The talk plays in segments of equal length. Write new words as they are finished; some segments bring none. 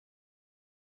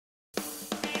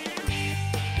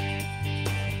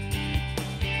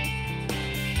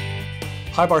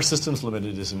Hibar Systems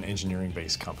Limited is an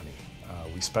engineering-based company.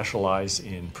 We specialize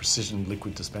in precision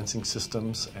liquid dispensing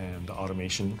systems and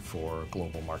automation for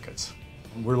global markets.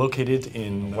 We're located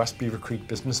in West Beaver Creek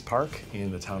Business Park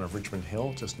in the town of Richmond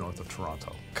Hill, just north of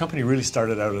Toronto. The company really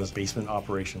started out as a basement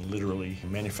operation, literally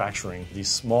manufacturing these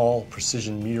small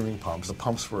precision metering pumps. The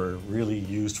pumps were really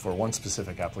used for one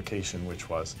specific application, which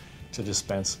was to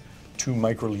dispense 2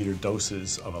 microliter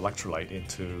doses of electrolyte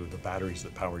into the batteries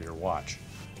that power your watch.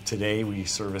 Today we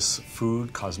service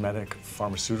food, cosmetic,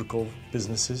 pharmaceutical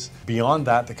businesses. Beyond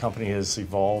that, the company has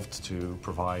evolved to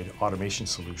provide automation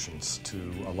solutions to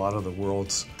a lot of the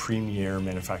world's premier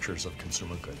manufacturers of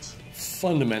consumer goods.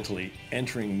 Fundamentally,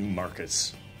 entering new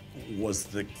markets was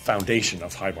the foundation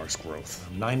of Hibar's growth.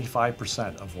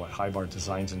 95% of what Hibar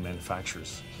designs and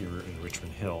manufactures here in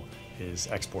Richmond Hill is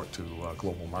export to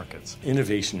global markets.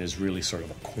 Innovation is really sort of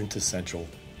a quintessential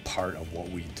part of what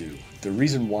we do. The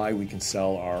reason why we can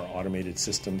sell our automated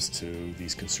systems to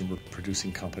these consumer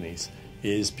producing companies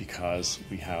is because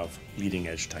we have leading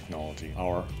edge technology.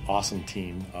 Our awesome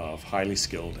team of highly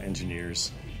skilled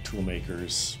engineers, tool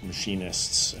makers,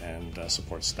 machinists, and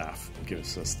support staff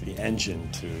gives us the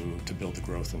engine to build the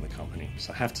growth in the company.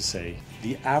 So I have to say,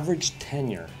 the average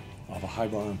tenure of a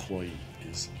Hibar employee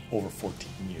is over 14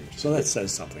 years. So that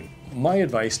says something. My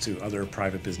advice to other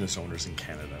private business owners in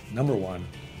Canada, number one,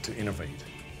 to innovate.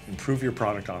 Improve your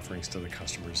product offerings to the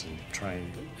customers and try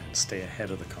and stay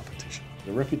ahead of the competition.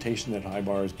 The reputation that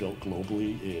Hibar has built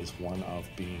globally is one of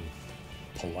being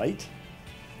polite,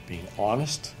 being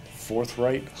honest,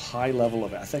 forthright, high level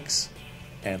of ethics,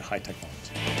 and high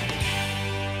technology.